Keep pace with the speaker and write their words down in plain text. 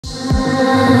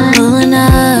pulling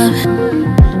up,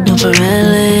 no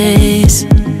Pirellis.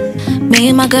 Me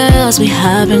and my girls, we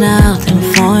hopping out in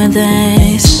foreign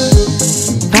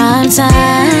things. Prime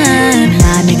time,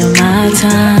 my nigga, my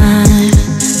time.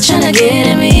 Tryna get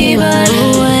at me, but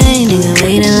wait, nigga,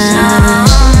 wait in line.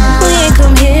 We ain't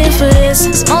come here for this,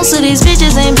 'cause most of these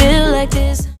bitches ain't built like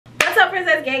this. What's up,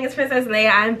 Princess Gang? It's Princess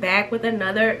Layah. I'm back with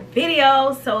another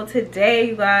video. So today,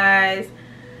 you guys,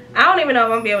 I don't even know if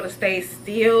I'm gonna be able to stay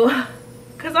still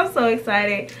because I'm so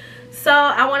excited. So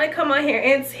I want to come on here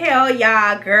and tell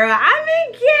y'all, girl, I'm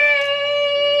engaged.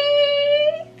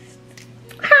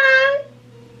 Huh?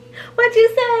 What you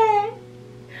say?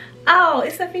 Oh,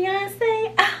 it's a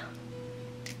fiance?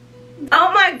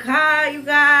 Oh my god, you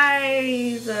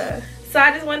guys. So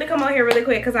I just wanted to come on here really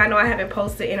quick because I know I haven't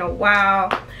posted in a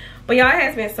while. But y'all,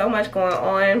 has been so much going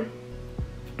on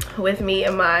with me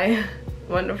and my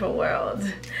wonderful world.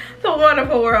 The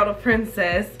wonderful world of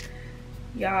Princess.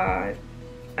 Y'all,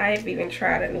 I've even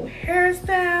tried a new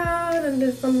hairstyle and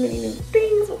there's so many new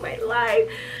things with my life.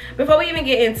 Before we even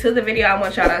get into the video, I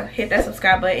want y'all to hit that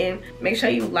subscribe button. Make sure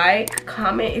you like,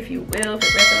 comment if you will. If it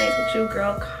resonates with you,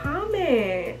 girl,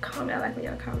 comment. Comment. I like when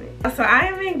y'all comment. So I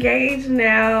am engaged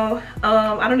now.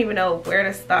 I don't even know where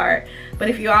to start. But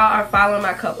if y'all are following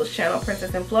my couples channel,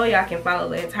 Princess and Flo, y'all can follow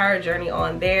the entire journey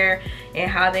on there and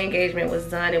how the engagement was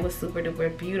done. It was super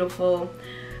duper beautiful.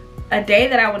 A day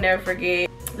that I will never forget.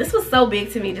 This was so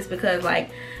big to me just because, like,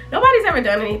 nobody's ever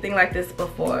done anything like this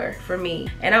before for me.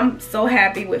 And I'm so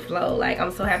happy with Flo. Like,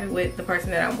 I'm so happy with the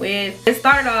person that I'm with. It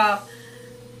started off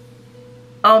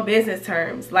on business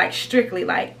terms, like strictly.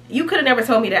 Like, you could have never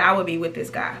told me that I would be with this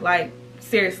guy. Like,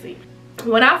 seriously.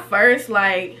 When I first,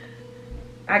 like,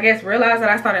 I guess realized that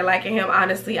I started liking him,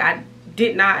 honestly, I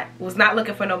was not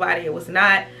looking for nobody. It was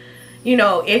not, you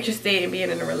know, interested in being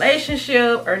in a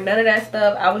relationship or none of that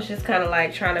stuff. I was just kind of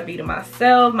like trying to be to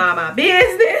myself, mind my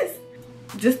business.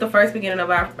 Just the first beginning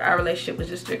of our relationship was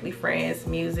just strictly friends,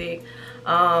 music.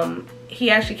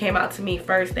 He actually came out to me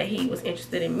first that he was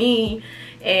interested in me,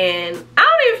 and I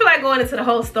don't even feel like going into the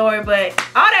whole story, but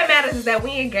all that matters is that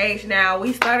we engaged now.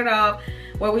 We started off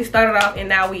where we started off and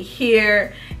now we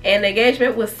here, and the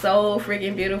engagement was so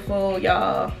freaking beautiful,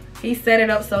 y'all. He set it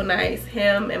up so nice.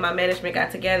 Him and my management got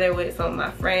together with some of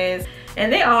my friends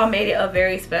and they all made it a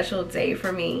very special day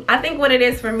for me. I think what it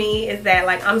is for me is that,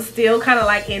 like, I'm still kind of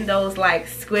like in those like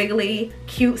squiggly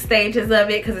cute stages of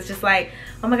it, because it's just like,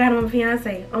 oh my god, I'm a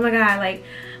fiance. Oh my god, like,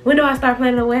 when do I start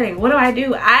planning a wedding? What do I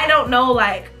do? I don't know,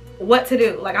 like, what to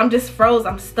do. Like, I'm just froze.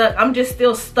 I'm stuck. I'm just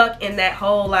still stuck in that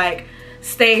whole like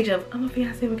stage of, I'm a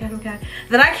fiance, oh my god,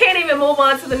 that I can't even move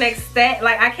on to the next step.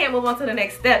 Like, I can't move on to the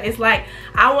next step. It's like,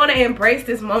 I want to embrace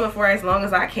this moment for as long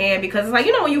as I can, because it's like,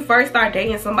 you know, when you first start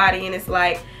dating somebody and it's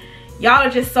like, y'all are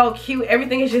just so cute,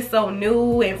 everything is just so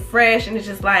new and fresh, and it's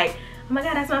just like, oh my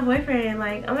god, that's my boyfriend.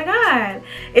 Like, oh my god,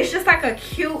 it's just like a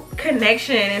cute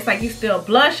connection. It's like you still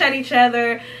blush at each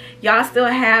other, y'all still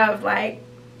have like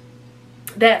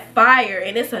that fire,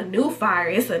 and it's a new fire,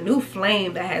 it's a new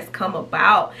flame that has come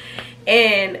about.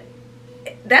 And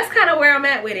that's kind of where I'm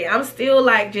at with it. I'm still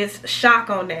like just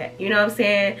shocked on that, you know what I'm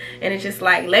saying? And it's just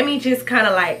like, let me just kind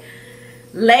of like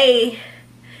lay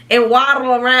and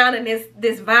waddle around in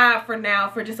this vibe for now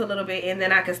for just a little bit, and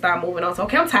then I can start moving on. So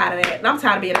okay, I'm tired of that. I'm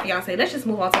tired of being a fiance. Let's just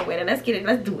move on to a wedding. Let's get it.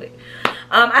 Let's do it.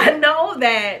 I know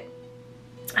that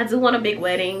I do want a big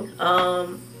wedding. I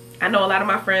know a lot of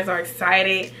my friends are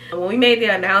excited. When we made the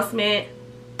announcement,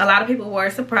 a lot of people were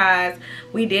surprised.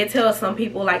 We did tell some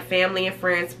people, like family and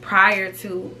friends, prior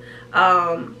to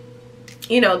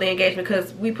you know, the engagement,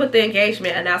 because we put the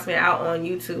engagement announcement out on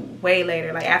YouTube way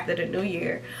later, like after the new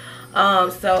year.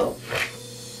 So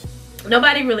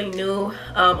nobody really knew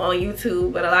on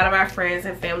YouTube, but a lot of our friends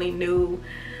and family knew.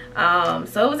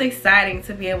 So it was exciting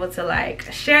to be able to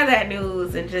like share that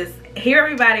news and just hear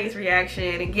everybody's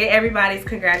reaction and get everybody's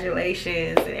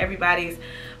congratulations and everybody's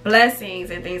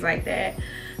blessings and things like that.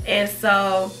 And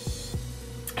so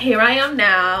here I am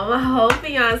now, my whole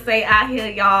fiance out here,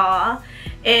 y'all,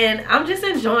 and I'm just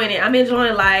enjoying it. I'm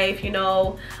enjoying life, you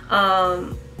know.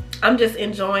 I'm just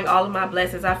enjoying all of my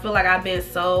blessings. I feel like I've been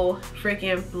so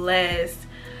freaking blessed,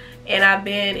 and I've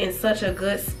been in such a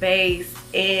good space,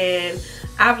 and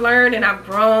I've learned and I've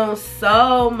grown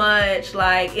so much.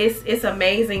 Like, it's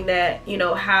amazing that, you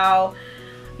know, how,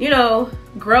 you know,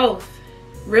 growth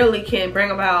really can bring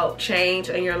about change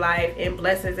in your life and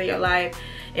blessings in your life,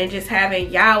 and just having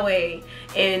Yahweh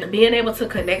and being able to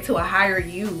connect to a higher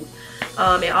you,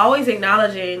 and always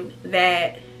acknowledging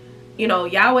that, you know,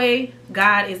 Yahweh,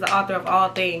 God, is the author of all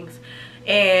things,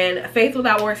 and faith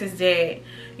without works is dead.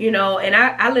 you know, and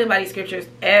I live by these scriptures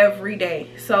every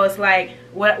day. So it's like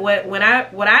what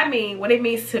it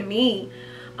means to me,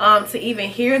 to even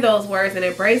hear those words and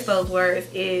embrace those words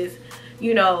is,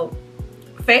 you know,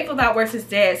 faith without works is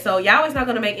dead. So Yahweh's not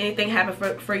going to make anything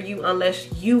happen for you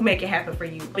unless you make it happen for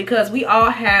you, because we all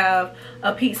have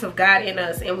a piece of God in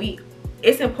us, and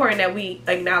it's important that we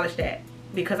acknowledge that,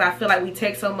 because I feel like we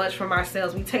take so much from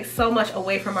ourselves. We take so much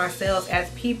away from ourselves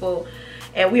as people,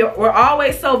 and we're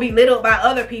always so belittled by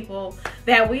other people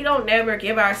that we don't never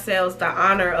give ourselves the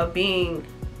honor of being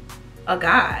a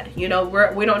God. You know,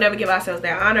 we don't never give ourselves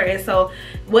that honor. And so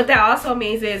what that also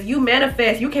means is you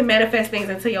can manifest things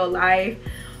into your life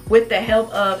with the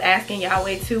help of asking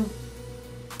Yahweh to,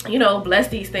 you know, bless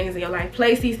these things in your life,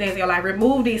 place these things in your life,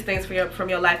 remove these things from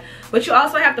your life. But you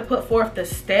also have to put forth the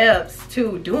steps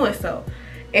to doing so.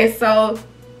 And so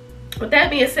with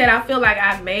that being said, I feel like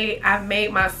I've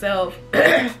made myself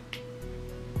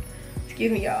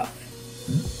excuse me, y'all,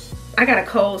 I got a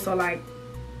cold, so like,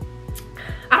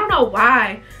 I don't know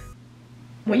why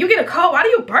when you get a cold, why do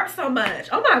you burp so much?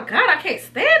 Oh my God, I can't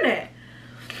stand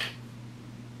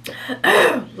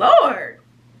that. Lord.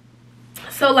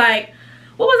 So like,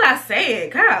 what was I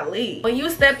saying? Golly. When you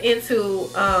step into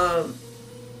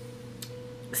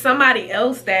somebody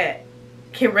else that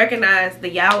can recognize the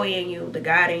Yahweh in you, the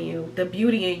God in you, the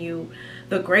beauty in you,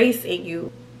 the grace in you,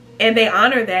 and they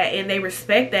honor that and they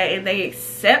respect that and they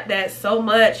accept that so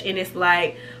much, and it's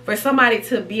like, for somebody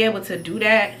to be able to do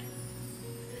that,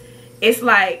 it's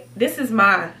like, this is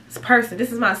my person,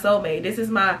 this is my soulmate, this is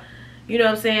my, you know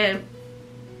what I'm saying,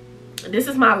 this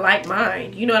is my like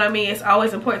mind. You know what I mean? It's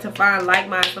always important to find like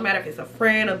minds, no matter if it's a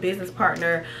friend, a business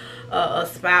partner, a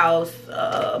spouse,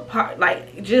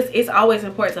 it's always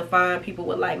important to find people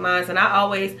with like minds. And I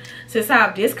always, since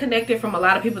I've disconnected from a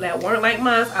lot of people that weren't like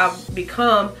minds, I've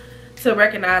become to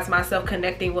recognize myself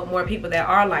connecting with more people that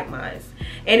are like minds.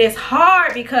 And it's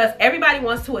hard because everybody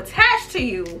wants to attach to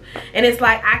you, and it's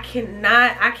like, I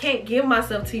can't give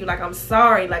myself to you. Like, I'm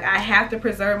sorry, like, I have to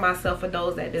preserve myself for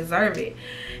those that deserve it.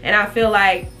 And I feel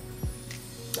like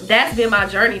that's been my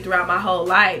journey throughout my whole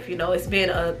life. You know, it's been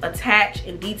a attach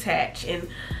and detach, and,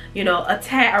 you know, a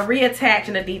reattach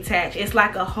and a detach. It's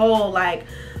like a whole like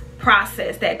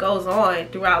process that goes on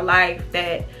throughout life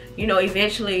that, you know,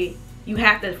 eventually you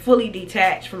have to fully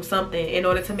detach from something in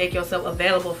order to make yourself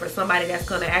available for somebody that's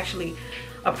going to actually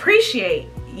appreciate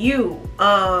you.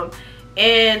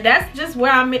 And that's just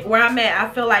where I'm at.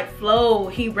 I feel like Flo,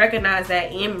 he recognized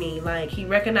that in me. Like, he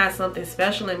recognized something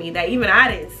special in me that even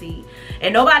I didn't see,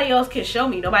 and nobody else can show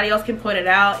me, nobody else can point it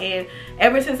out. And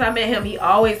ever since I met him, he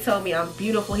always told me I'm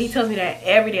beautiful. He tells me that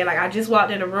every day. Like, I just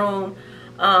walked in the room,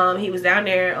 he was down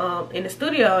there in the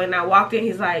studio, and I walked in,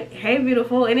 he's like, hey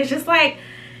beautiful. And it's just like,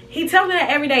 he tells me that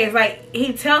every day. It's like,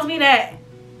 he tells me that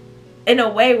in a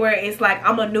way where it's like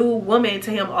I'm a new woman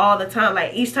to him all the time.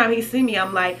 Like, each time he see me,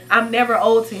 I'm like, I'm never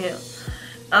old to him.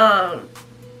 And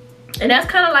that's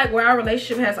kind of like where our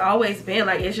relationship has always been.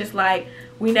 Like, it's just like,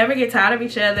 we never get tired of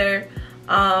each other.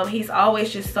 He's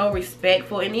always just so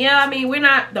respectful. And yeah, I mean, we're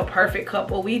not the perfect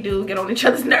couple. We do get on each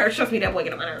other's nerves. Trust me, that boy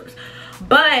get on my nerves.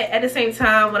 But at the same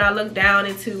time, when I look down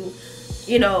into,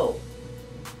 you know,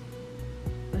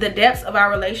 the depths of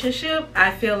our relationship, I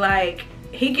feel like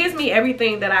he gives me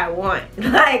everything that I want.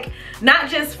 Like, not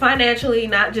just financially,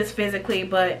 not just physically,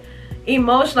 but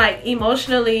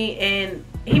emotionally, and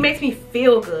he makes me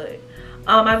feel good.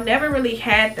 I've never really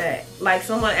had that, like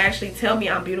someone actually tell me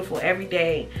I'm beautiful every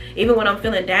day, even when I'm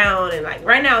feeling down. And like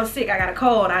right now I'm sick, I got a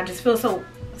cold, I just feel so,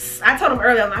 I told him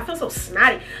earlier, I feel so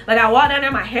snotty. Like, I walked down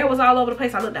there, my hair was all over the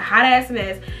place, I looked a hot ass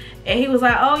mess. And he was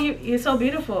like, oh, you're so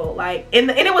beautiful. Like, and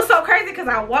it was so crazy because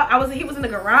he was in the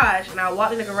garage, and I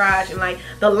walked in the garage, and like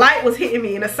the light was hitting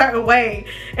me in a certain way.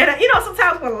 And you know,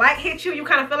 sometimes when light hits you, you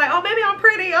kind of feel like, oh, maybe I'm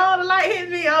pretty. Oh, the light hit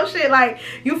me. Oh shit. Like,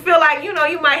 you feel like, you know,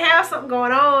 you might have something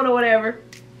going on or whatever.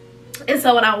 And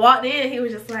so when I walked in, he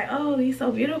was just like, oh, you're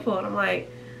so beautiful. And I'm like,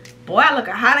 boy, I look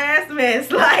a hot ass mess.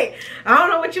 Like, I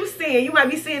don't know what you seeing. You might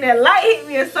be seeing that light hit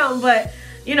me or something, but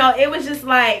you know, it was just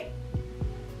like,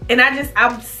 and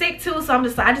I'm sick too,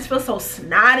 so I just feel so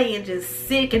snotty and just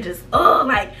sick and just,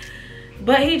 like,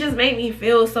 but he just made me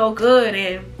feel so good.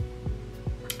 And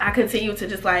I continue to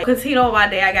just like, because he know my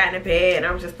day, I got in the bed and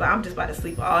I'm just about to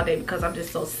sleep all day because I'm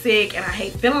just so sick and I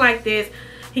hate feeling like this.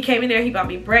 He came in there, he bought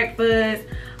me breakfast.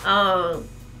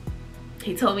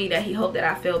 He told me that he hoped that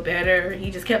I feel better.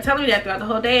 He just kept telling me that throughout the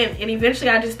whole day, and eventually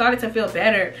I just started to feel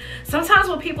better. Sometimes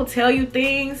when people tell you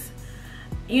things,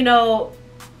 you know,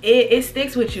 it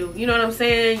sticks with you. You know what I'm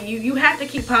saying? You have to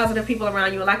keep positive people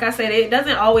around you. Like I said, it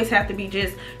doesn't always have to be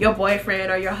just your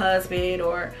boyfriend or your husband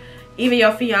or, even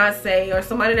your fiance or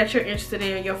somebody that you're interested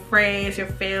in, your friends, your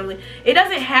family. It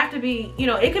doesn't have to be, you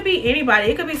know, it could be anybody.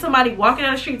 It could be somebody walking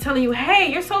down the street telling you,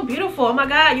 hey, you're so beautiful. Oh my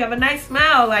God, you have a nice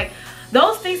smile. Like,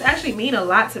 those things actually mean a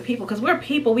lot to people, because we're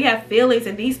people, we have feelings,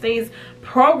 and these things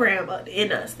program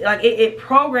in us. Like, it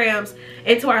programs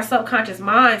into our subconscious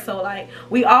mind. So like,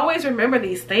 we always remember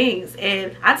these things.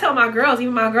 And I tell my girls,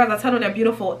 even my girls, I tell them they're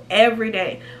beautiful every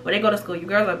day when they go to school. You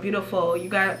girls are beautiful. You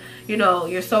got, you know,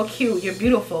 you're so cute, you're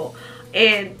beautiful.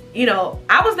 And you know,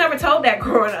 I was never told that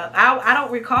growing up. I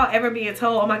don't recall ever being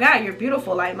told, oh my God, you're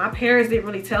beautiful. Like, my parents didn't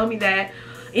really tell me that.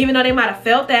 Even though they might have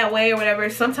felt that way or whatever,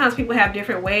 sometimes people have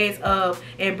different ways of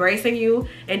embracing you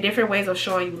and different ways of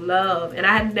showing you love. And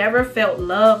I had never felt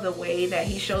love the way that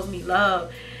he shows me love.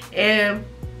 And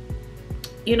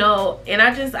you know, and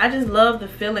I just love the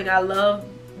feeling. I love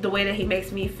the way that he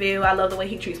makes me feel. I love the way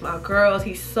he treats my girls.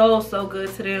 He's so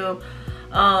good to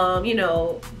them. You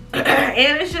know,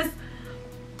 and it's just,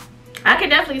 I can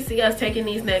definitely see us taking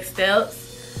these next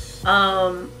steps.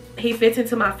 He fits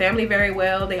into my family very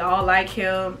well. They all like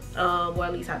him. Well,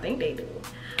 at least I think they do.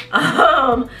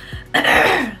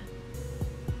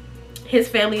 His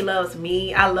family loves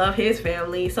me. I love his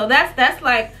family. So that's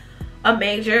like a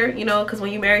major, you know, because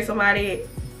when you marry somebody,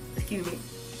 excuse me,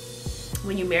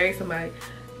 when you marry somebody,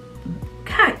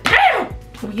 God damn,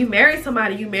 when you marry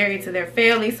somebody, you marry to their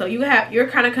family. So you're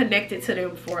kind of connected to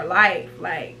them for life,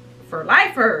 like for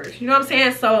lifers, you know what I'm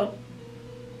saying? So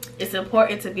it's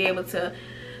important to be able to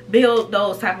build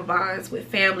those type of bonds with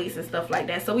families and stuff like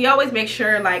that. So we always make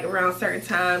sure, like, around certain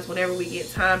times, whenever we get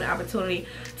time, the opportunity,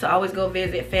 to always go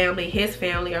visit family, his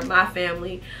family or my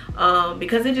family,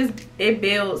 because it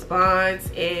builds bonds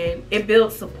and it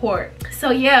builds support.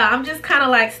 So yeah, I'm just kind of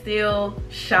like still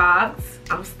shocked.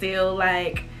 I'm still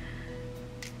like,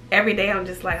 every day I'm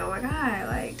just like, oh my God,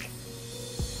 like,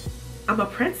 I'm a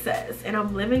princess and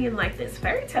I'm living in like this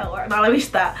fairy tale world. Now let me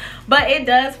stop. But it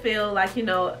does feel like, you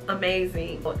know,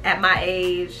 amazing at my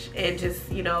age, and just,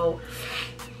 you know,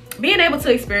 being able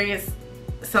to experience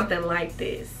something like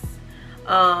this.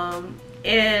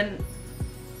 And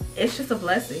it's just a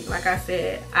blessing. Like I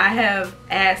said, I have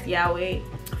asked Yahweh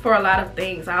for a lot of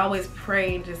things. I always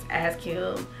pray and just ask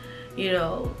him, you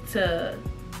know, to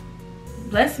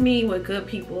bless me with good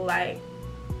people. Like,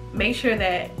 make sure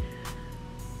that,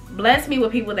 bless me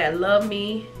with people that love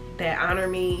me, that honor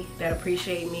me, that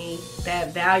appreciate me,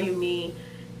 that value me,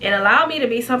 and allow me to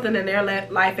be something in their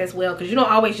life as well. Because you don't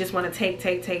always just want to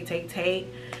take.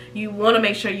 You want to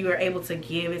make sure you are able to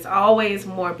give. It's always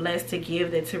more blessed to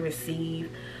give than to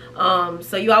receive.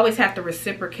 So you always have to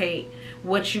reciprocate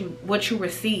what you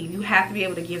receive. You have to be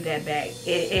able to give that back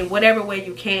in whatever way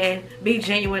you can. Be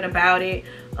genuine about it.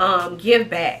 Give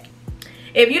back.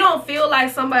 If you don't feel like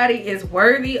somebody is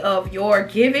worthy of your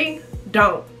giving,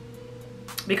 don't.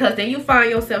 Because then you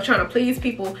find yourself trying to please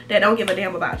people that don't give a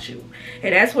damn about you.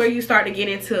 And that's where you start to get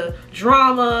into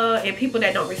drama and people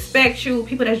that don't respect you,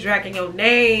 people that's dragging your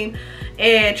name.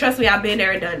 And trust me, I've been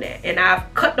there and done that. And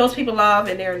I've cut those people off,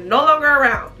 and they're no longer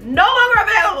around. No longer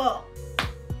available.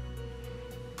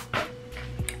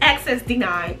 Access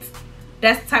denied.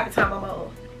 That's the type of time I'm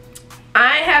on.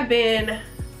 I have been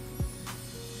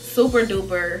super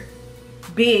duper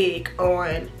big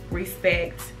on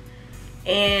respect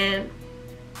and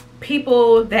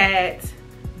people that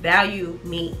value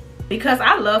me, because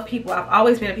I love people. I've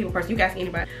always been a people person. You guys,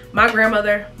 anybody, my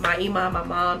grandmother, my imam, my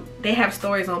mom, they have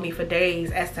stories on me for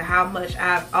days as to how much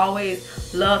I've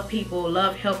always loved people,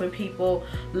 loved helping people,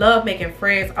 loved making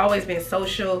friends, always been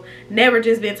social, never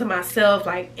just been to myself,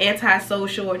 like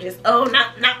antisocial or just, oh,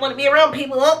 not want to be around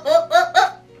people. Nope,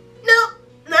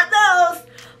 not those.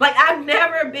 Like, I've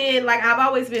never been, like, I've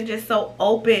always been just so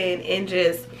open, and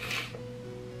just,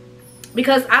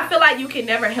 because I feel like you can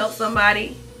never help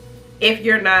somebody if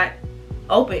you're not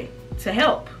open to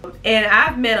help. And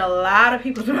I've met a lot of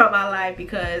people throughout my life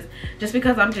because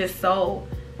I'm just so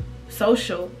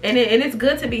social. And it's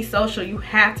good to be social. You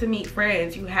have to meet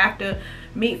friends. You have to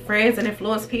meet friends and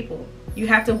influence people. You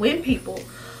have to win people.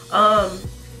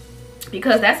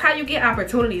 Because that's how you get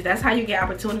opportunities. That's how you get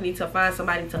opportunity to find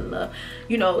somebody to love,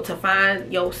 you know, to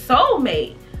find your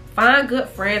soulmate. Find good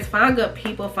friends, find good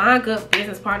people, find good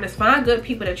business partners, find good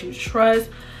people that you trust,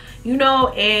 you know.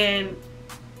 And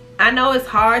I know it's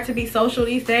hard to be social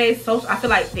these days. So I feel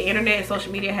like the internet and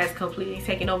social media has completely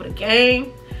taken over the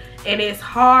game, and it's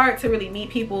hard to really meet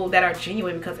people that are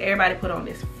genuine because everybody put on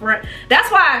this front.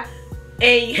 That's why,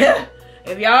 and yeah,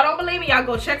 if y'all don't believe me, y'all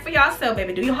go check for yourself,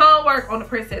 baby. Do your homework on the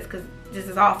princess, because this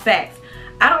is all facts.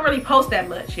 I don't really post that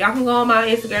much. Y'all can go on my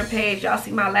Instagram page. Y'all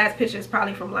see my last picture is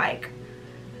probably from like,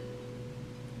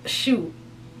 shoot,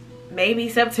 maybe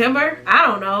September. I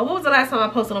don't know. What was the last time I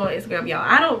posted on my Instagram, y'all?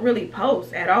 I don't really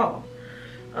post at all.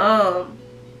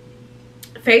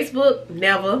 Facebook,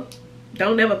 never.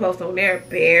 Don't never post on there,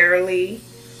 barely.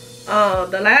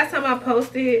 The last time I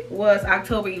posted was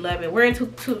October 11th. We're in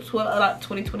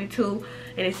 2022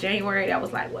 and it's January. That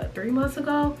was like, what, 3 months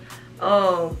ago?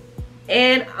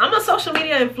 And I'm a social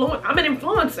media influencer. I'm an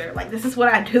influencer. Like, this is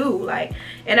what I do. Like,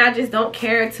 and I just don't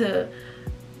care to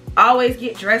always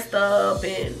get dressed up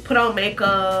and put on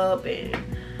makeup and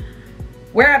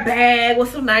wear a bag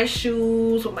with some nice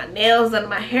shoes with my nails done,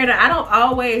 my hair done. I don't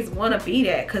always want to be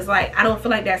that, because like I don't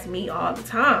feel like that's me all the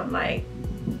time. Like,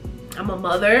 I'm a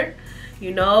mother,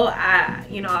 you know, I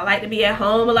like to be at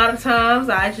home a lot of times.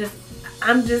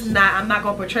 I'm not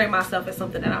gonna portray myself as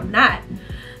something that I'm not.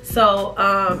 So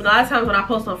a lot of times when I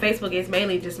post on Facebook, it's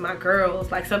mainly just my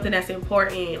girls, like something that's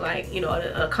important, like, you know,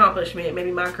 an accomplishment.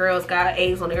 Maybe my girls got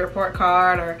A's on their report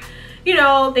card, or, you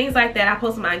know, things like that. I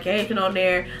post my engagement on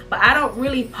there, but I don't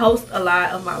really post a lot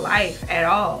of my life at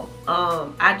all.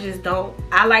 I just don't.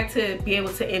 I like to be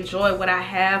able to enjoy what I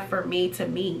have for me to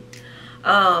me.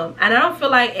 And I don't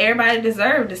feel like everybody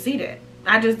deserves to see that.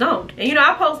 I just don't. And you know,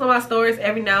 I post on my stories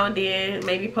every now and then,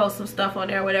 maybe post some stuff on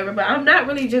there or whatever, but I'm not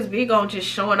really just big on just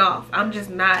showing off. I'm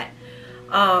just not.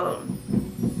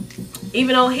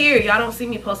 Even on here, y'all don't see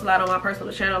me post a lot on my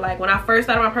personal channel. Like, when I first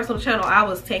started my personal channel, I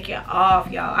was taking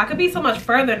off, y'all. I could be so much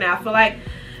further now. I feel like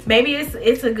maybe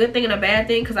it's a good thing and a bad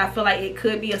thing, because I feel like it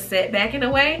could be a setback in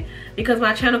a way, because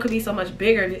my channel could be so much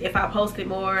bigger if I posted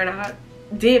more and I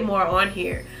did more on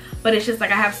here. But it's just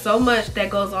like I have so much that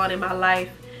goes on in my life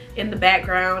in the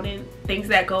background and things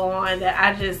that go on that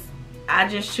I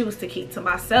just choose to keep to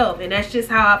myself. And that's just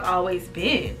how I've always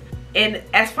been. And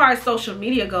as far as social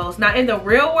media goes, now in the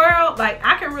real world, like,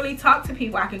 I can really talk to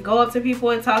people. I can go up to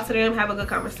people and talk to them, have a good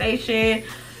conversation.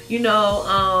 You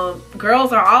know,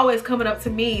 girls are always coming up to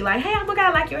me like, hey, oh my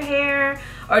God, I like your hair,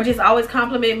 or just always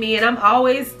compliment me. And I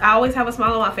always have a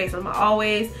smile on my face. I'm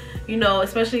always, you know,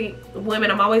 especially women,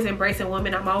 I'm always embracing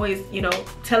women. I'm always, you know,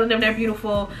 telling them they're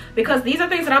beautiful, because these are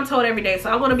things that I'm told every day.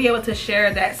 So I want to be able to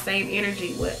share that same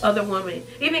energy with other women,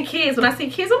 even kids. When I see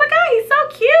kids, oh my God, he's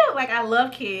so cute. Like, I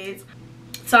love kids.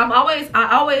 So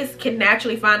I always can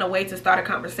naturally find a way to start a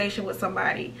conversation with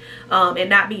somebody, and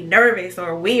not be nervous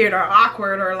or weird or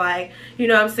awkward, or like, you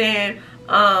know what I'm saying?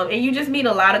 And you just meet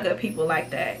a lot of good people like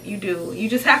that. You do. You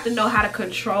just have to know how to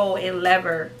control and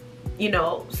lever, you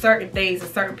know, certain things and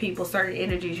certain people, certain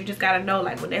energies. You just got to know,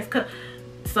 like, when that's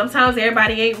sometimes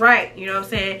everybody ain't right, you know what I'm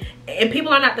saying? And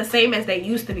people are not the same as they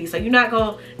used to be. So you're not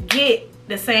going to get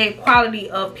the same quality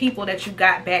of people that you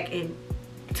got back in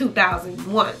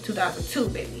 2001, 2002,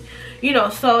 maybe. You know,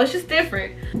 so it's just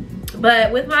different.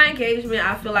 But with my engagement,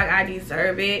 I feel like I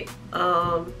deserve it.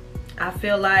 I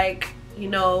feel like, you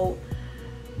know,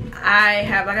 I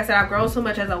have, like I said, I've grown so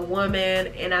much as a woman,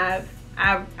 and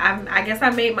I guess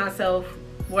I made myself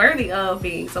worthy of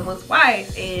being someone's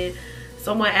wife, and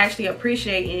someone actually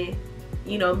appreciating,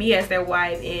 you know, me as their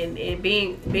wife, and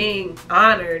being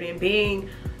honored, and being,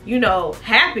 you know,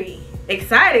 happy,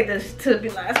 excited to be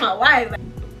like, that's my wife.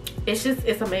 It's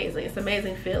amazing. It's an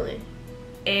amazing feeling.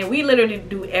 And we literally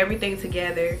do everything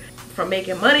together, from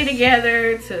making money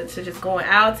together to just going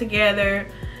out together.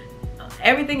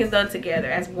 Everything is done together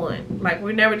as one. Like,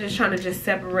 we're never just trying to just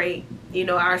separate, you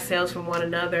know, ourselves from one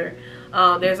another.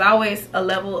 There's always a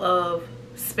level of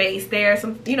space there,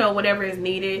 some, you know, whenever is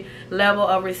needed, level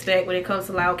of respect when it comes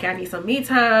to like, okay, I need some me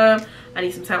time, I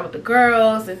need some time with the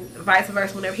girls, and vice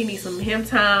versa. Whenever he needs some him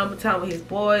time with his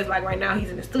boys, like right now he's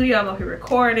in the studio, I'm up here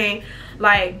recording.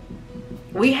 Like,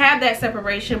 we have that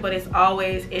separation, but it's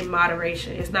always in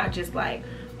moderation. It's not just like,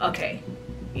 okay,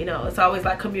 you know, it's always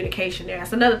like communication there.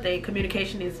 That's another thing.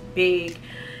 Communication is big.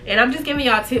 And I'm just giving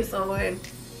y'all tips on,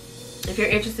 if you're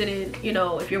interested in, you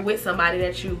know, if you're with somebody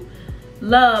that you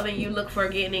love and you look for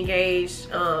getting engaged,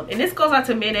 and this goes out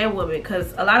to men and women,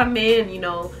 because a lot of men, you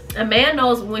know, a man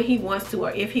knows when he wants to,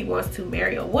 or if he wants to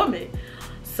marry a woman.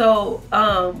 So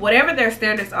whatever their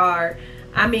standards are,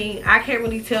 I mean, I can't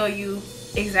really tell you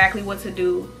exactly what to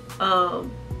do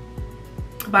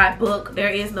by book. There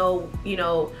is no, you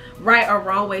know, right or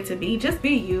wrong way to be. Just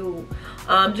be you.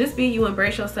 Just be you.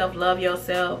 Embrace yourself. Love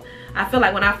yourself. I feel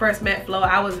like when I first met Flo,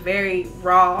 I was very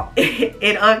raw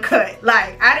and uncut.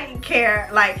 Like, I didn't care.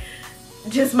 Like,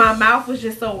 just my mouth was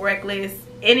just so reckless.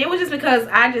 And it was just because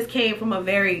I just came from a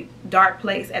very dark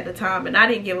place at the time, and I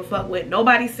didn't give a fuck what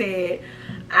nobody said.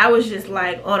 I was just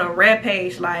like on a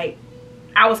rampage. Like,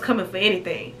 I was coming for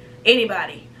anything,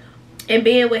 anybody. and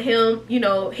being with him, you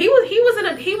know, he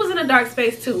was in a dark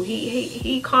space too.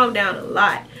 He calmed down a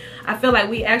lot. I feel like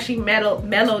we actually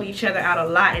mellowed each other out a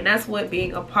lot, and that's what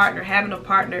being a partner, having a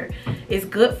partner, is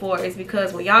good for. Is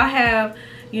because when y'all have,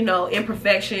 you know,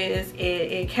 imperfections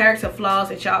and character flaws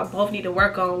that y'all both need to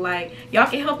work on, like, y'all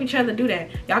can help each other do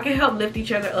that. Y'all can help lift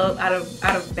each other up out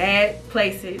of bad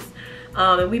places.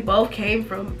 And we both came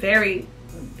from very,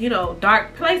 you know,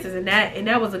 dark places, and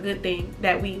that was a good thing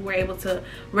that we were able to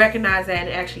recognize that and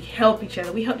actually help each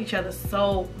other. We helped each other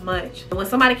so much. When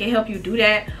somebody can help you do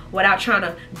that without trying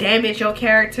to damage your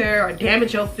character or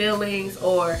damage your feelings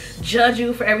or judge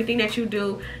you for everything that you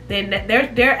do, then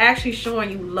they're actually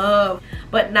showing you love,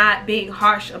 but not being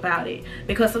harsh about it.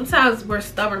 Because sometimes we're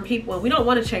stubborn people and we don't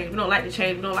want to change. We don't like to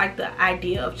change. We don't like the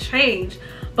idea of change.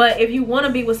 But if you want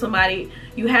to be with somebody,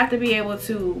 you have to be able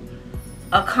to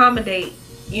accommodate,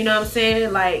 you know what I'm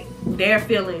saying, like, their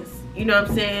feelings. You know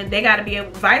what I'm saying? They got to be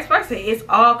able, vice versa. It's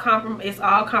all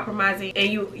compromising,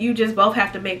 and you just both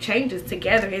have to make changes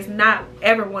together. It's not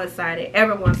ever one-sided,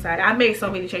 I made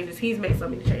so many changes. He's made so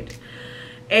many changes.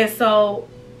 And so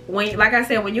when, like I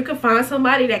said, when you can find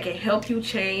somebody that can help you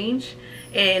change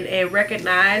and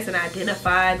recognize and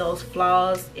identify those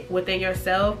flaws within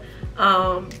yourself,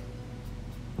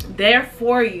 they're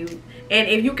for you. And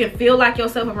if you can feel like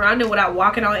yourself around them without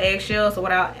walking on eggshells, or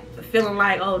without feeling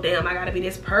like, oh damn, I gotta be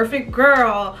this perfect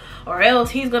girl, or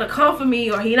else he's gonna come for me,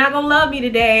 or he not gonna love me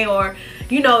today, or,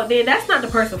 you know, then that's not the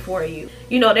person for you.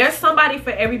 You know, there's somebody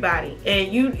for everybody.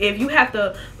 And if you have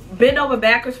to bend over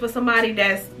backwards for somebody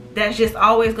that's just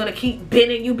always gonna keep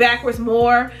bending you backwards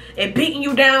more and beating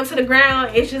you down to the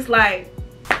ground, it's just like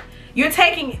you're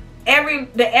taking every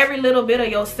little bit of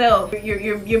yourself.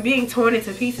 You're being torn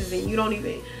into pieces, and you don't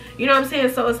even, you know what I'm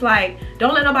saying? So it's like,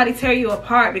 don't let nobody tear you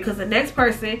apart, because the next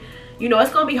person, you know,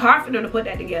 it's gonna be hard for them to put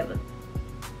that together.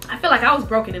 I feel like I was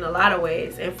broken in a lot of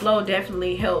ways, and Flo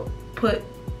definitely helped put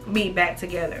me back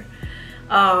together.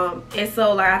 And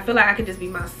so, like, I feel like I can just be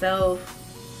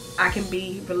myself. I can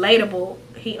be relatable.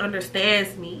 He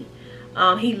understands me.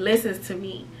 He listens to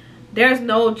me. There's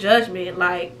no judgment.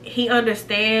 Like, he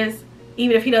understands.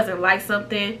 Even if he doesn't like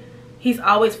something, he's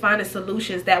always finding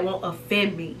solutions that won't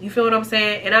offend me. You feel what I'm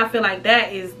saying? And I feel like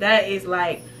that is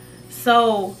like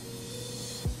so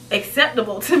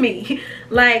acceptable to me.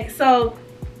 Like, so,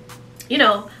 you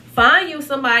know, find you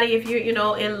somebody if you're, you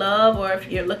know, in love, or if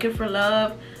you're looking for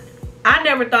love. I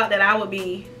never thought that I would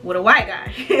be with a white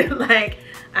guy. Like,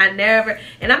 I never,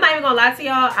 and I'm not even gonna lie to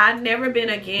y'all, I've never been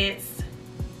against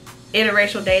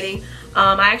interracial dating.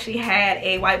 I actually had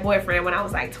a white boyfriend when I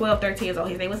was like 12, 13 years old.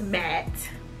 His name was Matt.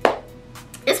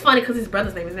 It's funny because his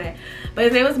brother's name is Matt, but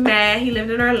his name was Matt. He lived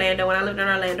in Orlando. When I lived in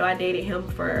Orlando, I dated him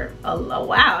for a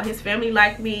while. His family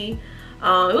liked me.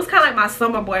 It was kind of like my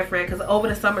summer boyfriend, because over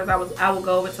the summers I would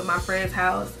go over to my friend's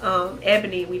house,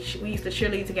 Ebony. We used to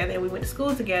cheerlead together, and we went to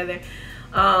school together.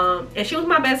 And she was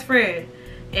my best friend.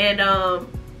 And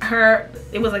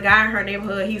it was a guy in her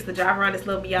neighborhood. He used to drive around this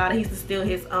little Miata. He used to steal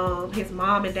his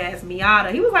mom and dad's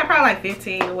Miata. He was like probably like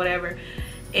 15 or whatever.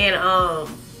 And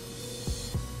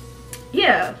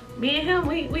yeah, me and him,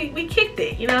 we kicked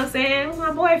it, you know what I'm saying? It was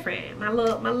my boyfriend, my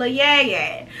little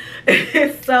yeah.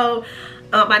 So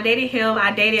I dated him.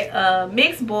 I dated a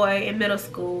mixed boy in middle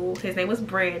school. His name was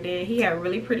Brandon. He had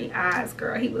really pretty eyes,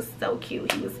 girl. He was so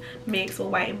cute. He was mixed with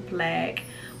white and black.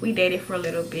 We dated for a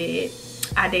little bit.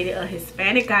 I dated a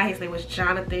Hispanic guy. His name was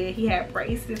Jonathan. He had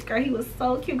braces, girl. He was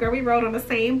so cute, girl. We rode on the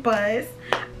same bus.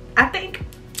 I think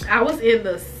I was in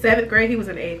the 7th grade. He was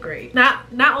in the 8th grade. Not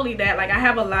only that, like, I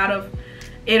have a lot of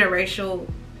interracial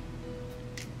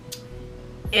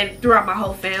and throughout my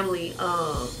whole family.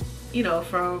 You know,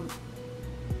 from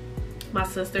my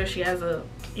sister, she has a,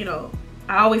 you know,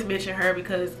 I always mention her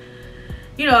because,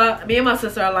 you know, me and my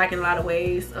sister are alike in a lot of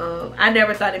ways. I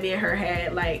never thought that me and her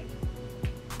had like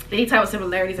any type of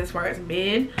similarities as far as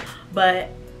men, but,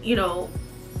 you know,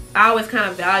 I always kind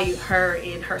of valued her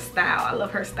in her style. I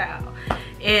love her style.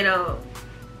 And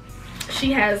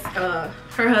she has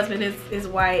her husband is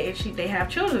white, and they have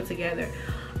children together,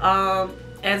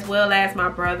 as well as my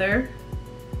brother.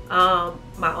 My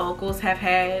uncles have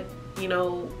had, you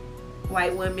know,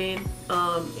 white women,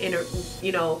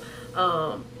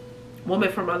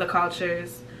 women from other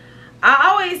cultures.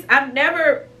 I've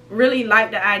never really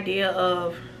liked the idea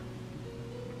of,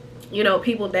 you know,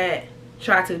 people that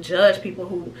try to judge people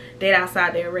who date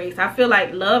outside their race. I feel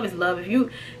like love is love. If you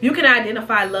can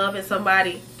identify love in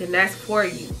somebody, then that's for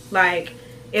you. Like,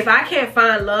 if I can't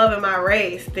find love in my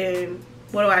race, then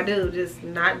what do? Just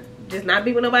not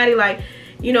be with nobody? Like,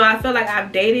 you know, I feel like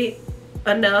I've dated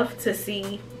enough to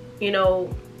see, you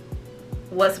know,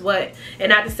 what's what. And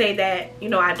not to say that, you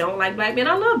know, I don't like black men.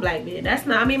 I love black men. That's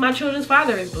not, I mean, my children's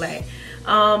father is black.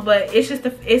 But it's just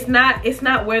it's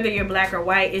not whether you're black or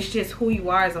white. It's just who you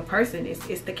are as a person.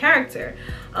 It's the character.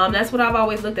 That's what I've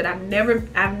always looked at. I've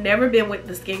never been with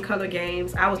the skin color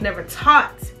games. I was never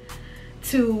taught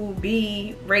to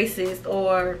be racist,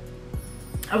 or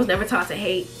I was never taught to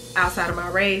hate outside of my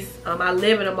race. I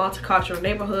live in a multicultural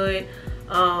neighborhood.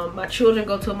 My children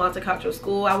go to a multicultural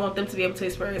school. I want them to be able to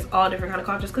experience all different kind of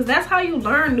cultures, because that's how you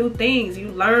learn new things. You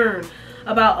learn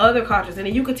about other cultures, and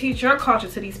then you can teach your culture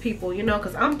to these people, you know,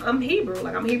 because I'm Hebrew,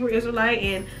 like I'm Hebrew Israelite,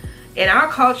 and in our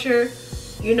culture,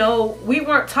 you know, we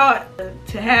weren't taught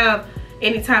to have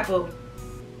any type of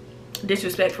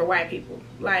disrespect for white people.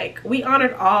 Like, we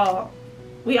honored all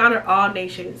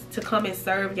nations to come and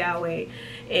serve Yahweh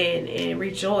and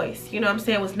rejoice. You know what I'm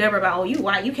saying? It was never about, oh, you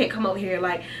white, you can't come over here.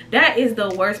 Like, that is the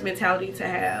worst mentality to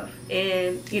have.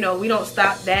 And, you know, we don't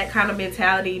stop that kind of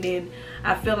mentality, then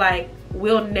I feel like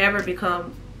we'll never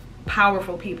become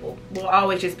powerful people. We'll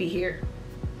always just be here.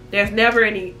 There's never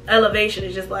any elevation.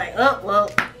 It's just like, oh, well,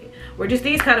 we're just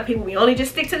these kind of people. We only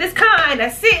just stick to this kind.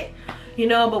 That's it. You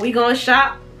know, but we go and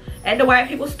shop at the white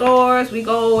people stores. We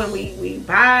go and we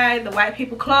buy the white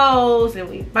people clothes, and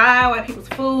we buy white people's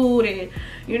food, and,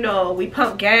 you know, we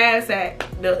pump gas at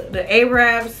the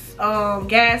Arabs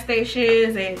gas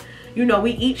stations, and, you know,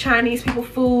 we eat Chinese people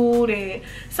food. And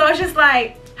so it's just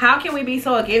like, how can we be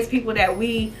so against people that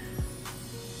we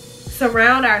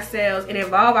surround ourselves and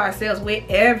involve ourselves with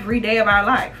every day of our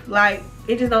life? Like,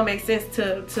 it just don't make sense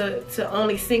to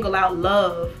only single out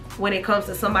love when it comes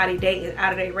to somebody dating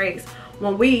out of their race,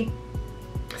 when we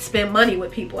spend money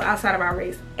with people outside of our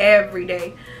race every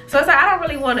day. So it's like, I don't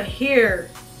really want to hear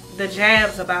the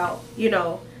jabs about, you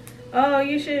know, oh,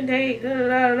 you shouldn't date, da, da,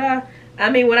 da, da.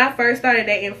 I mean, when I first started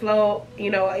dating Flo,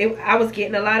 you know, I was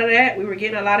getting a lot of that. We were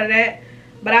getting a lot of that.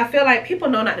 But I feel like people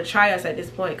know not to try us at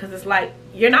this point, because it's like,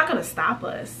 you're not going to stop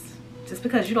us just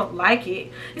because you don't like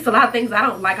it. It's a lot of things I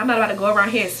don't like. I'm not about to go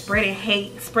around here and spreading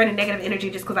hate, spreading negative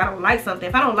energy just because I don't like something.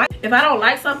 If I don't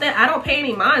like something, I don't pay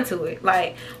any mind to it.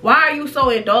 Like, why are you so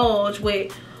indulged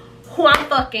with who I'm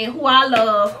fucking, who I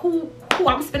love, who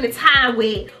I'm spending time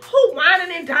with, who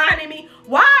whining and dining me?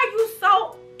 Why are you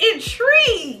so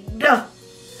intrigued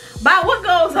by what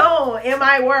goes on in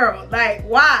my world? Like,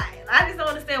 why? I just don't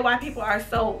understand why people are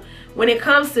so, when it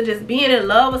comes to just being in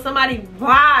love with somebody,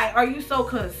 why are you so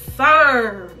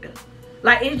concerned?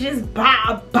 Like, it just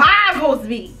boggles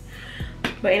me.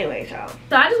 But anyways, y'all,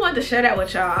 so I just wanted to share that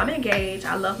with y'all. I'm engaged.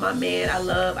 I love my man. I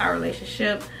love our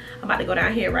relationship. I'm about to go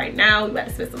down here right now. We about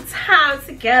to spend some time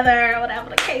together, whatever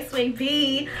the case may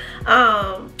be.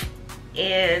 And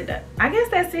I guess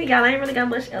that's it, y'all. I ain't really got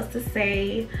much else to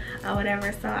say or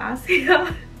whatever. So I'll see y'all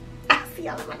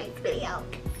in my next video.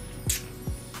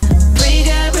 Pretty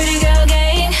girl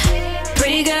gang.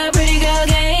 Pretty girl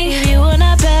gang. If you are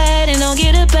not bad and don't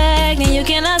get it back, then you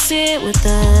cannot sit with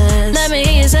us. Let me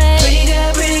hear you say, pretty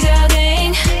girl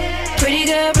gang. Pretty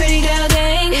girl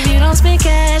gang. If you don't spend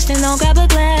cash, then don't grab a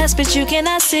glass, but you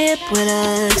cannot sip with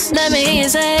us. Let me hear you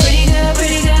say, pretty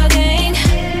girl gang.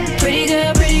 Pretty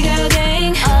girl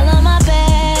gang. All of my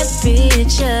bad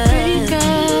bitches. Pretty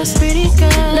girls.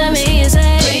 Let me hear you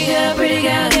say, pretty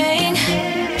girl gang.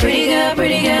 Pretty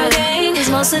girl gang. Cause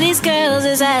most of these girls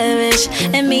is average,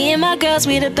 and me and my girls,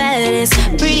 we the baddest.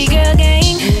 Pretty girl.